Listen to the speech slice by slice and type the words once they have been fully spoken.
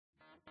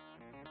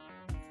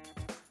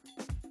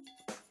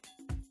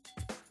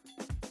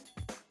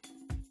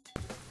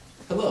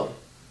Hello.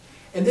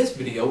 In this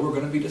video we're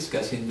going to be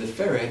discussing the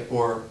farad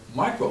or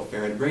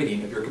microfarad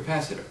rating of your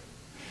capacitor.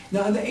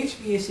 Now in the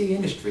HVAC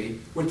industry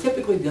we're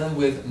typically dealing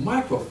with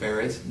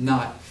microfarads,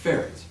 not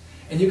farads.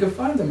 And you can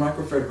find the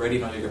microfarad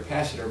rating on your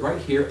capacitor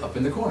right here up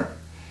in the corner.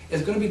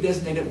 It's going to be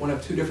designated one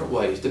of two different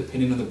ways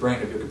depending on the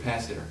brand of your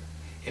capacitor.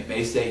 It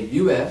may say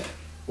UF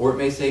or it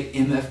may say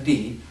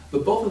MFD,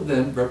 but both of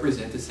them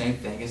represent the same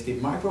thing as the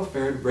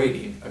microfarad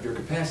rating of your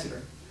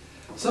capacitor.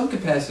 Some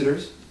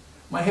capacitors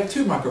might have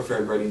 2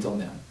 microfarad ratings on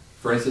them.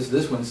 For instance,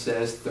 this one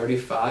says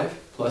 35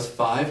 plus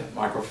 5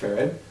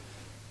 microfarad.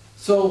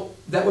 So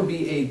that would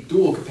be a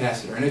dual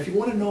capacitor. And if you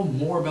want to know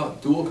more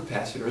about dual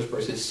capacitors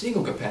versus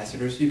single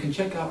capacitors, you can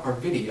check out our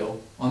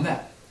video on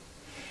that.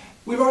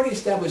 We've already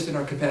established in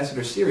our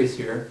capacitor series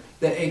here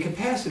that a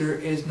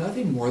capacitor is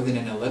nothing more than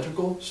an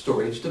electrical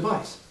storage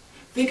device.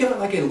 Think of it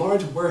like a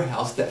large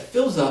warehouse that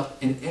fills up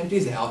and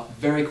empties out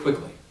very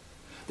quickly.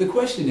 The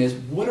question is,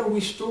 what are we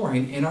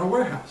storing in our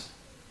warehouse?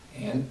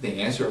 And the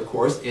answer, of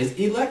course, is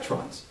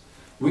electrons.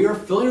 We are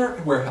filling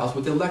our warehouse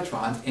with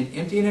electrons and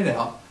emptying it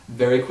out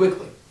very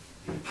quickly.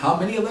 How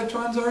many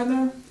electrons are in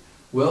there?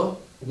 Well,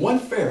 1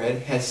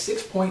 farad has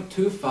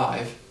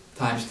 6.25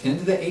 times 10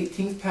 to the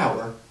 18th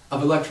power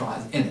of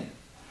electrons in it.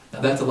 Now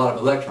that's a lot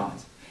of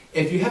electrons.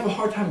 If you have a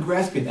hard time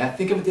grasping that,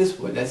 think of it this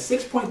way. That's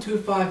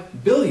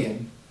 6.25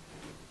 billion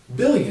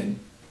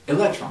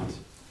electrons.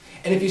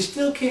 And if you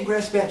still can't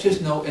grasp that, just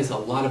know it's a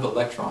lot of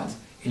electrons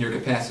in your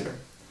capacitor.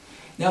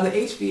 Now the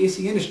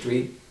HVAC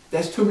industry,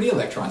 that's too many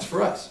electrons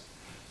for us.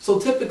 So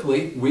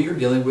typically we are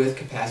dealing with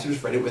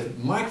capacitors rated with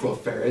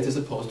microfarads as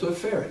opposed to a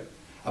farad.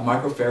 A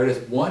microfarad is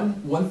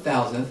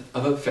 1/1000th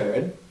of a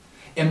farad,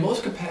 and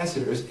most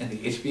capacitors in the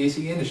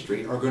HVAC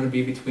industry are going to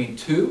be between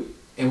 2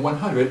 and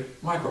 100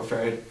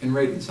 microfarad in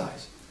rating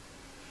size.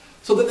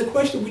 So then the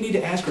question we need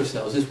to ask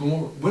ourselves is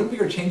when we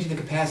are changing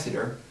the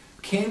capacitor,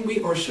 can we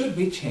or should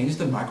we change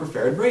the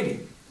microfarad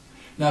rating?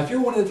 Now if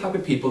you're one of the type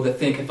of people that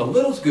think if a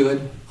little's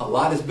good, a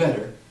lot is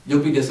better,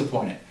 you'll be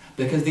disappointed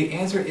because the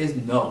answer is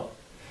no.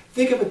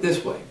 Think of it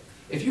this way.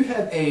 If you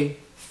have a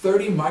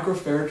 30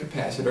 microfarad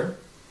capacitor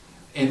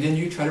and then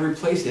you try to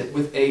replace it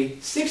with a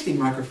 60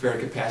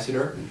 microfarad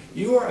capacitor,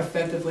 you are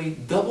effectively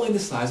doubling the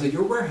size of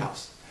your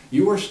warehouse.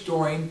 You are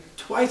storing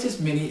twice as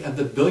many of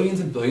the billions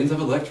and billions of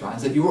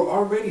electrons that you are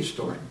already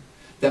storing.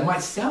 That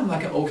might sound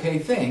like an okay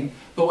thing,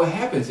 but what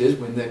happens is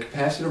when the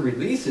capacitor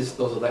releases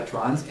those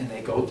electrons and they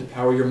go to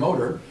power your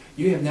motor,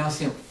 you have now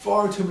sent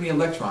far too many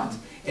electrons,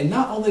 and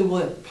not only will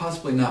it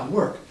possibly not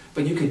work,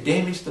 but you could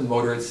damage the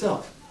motor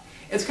itself.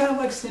 It's kind of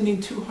like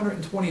sending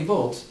 220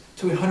 volts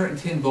to a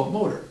 110 volt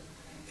motor.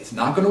 It's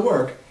not going to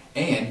work,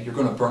 and you're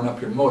going to burn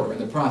up your motor in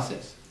the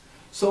process.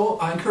 So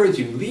I encourage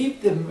you,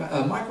 leave the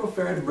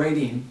microfarad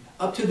rating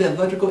up to the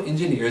electrical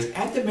engineers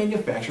at the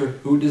manufacturer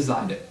who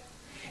designed it.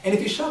 And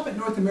if you shop at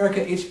North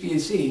America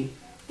HVAC,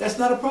 that's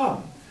not a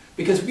problem,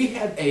 because we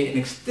have an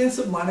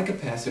extensive line of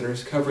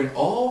capacitors covering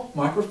all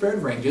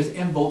microfarad ranges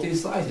and voltage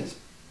sizes.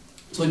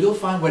 So you'll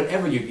find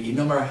whatever you need,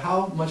 no matter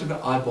how much of an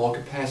oddball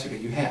capacitor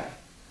you have.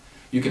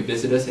 You can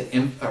visit us at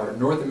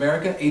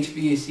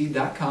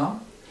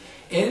NorthAmericaHVAC.com,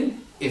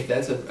 and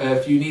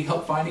if you need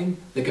help finding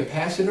the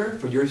capacitor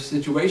for your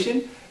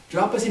situation,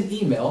 drop us an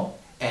email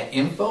at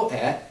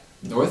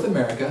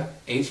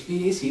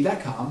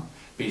info@NorthAmericaHVAC.com.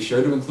 Be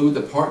sure to include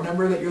the part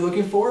number that you're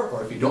looking for,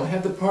 or if you don't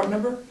have the part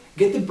number,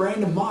 get the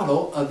brand and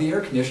model of the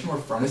air conditioner or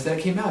furnace that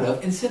it came out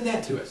of and send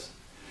that to us.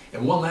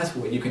 And one last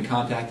way you can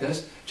contact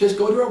us, just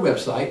go to our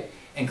website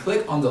and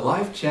click on the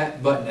live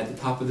chat button at the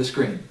top of the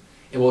screen.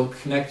 It will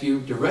connect you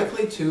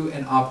directly to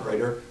an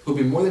operator who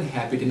will be more than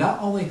happy to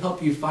not only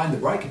help you find the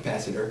right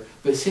capacitor,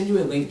 but send you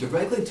a link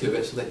directly to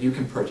it so that you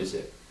can purchase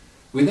it.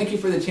 We thank you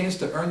for the chance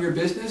to earn your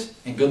business,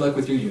 and good luck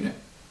with your unit.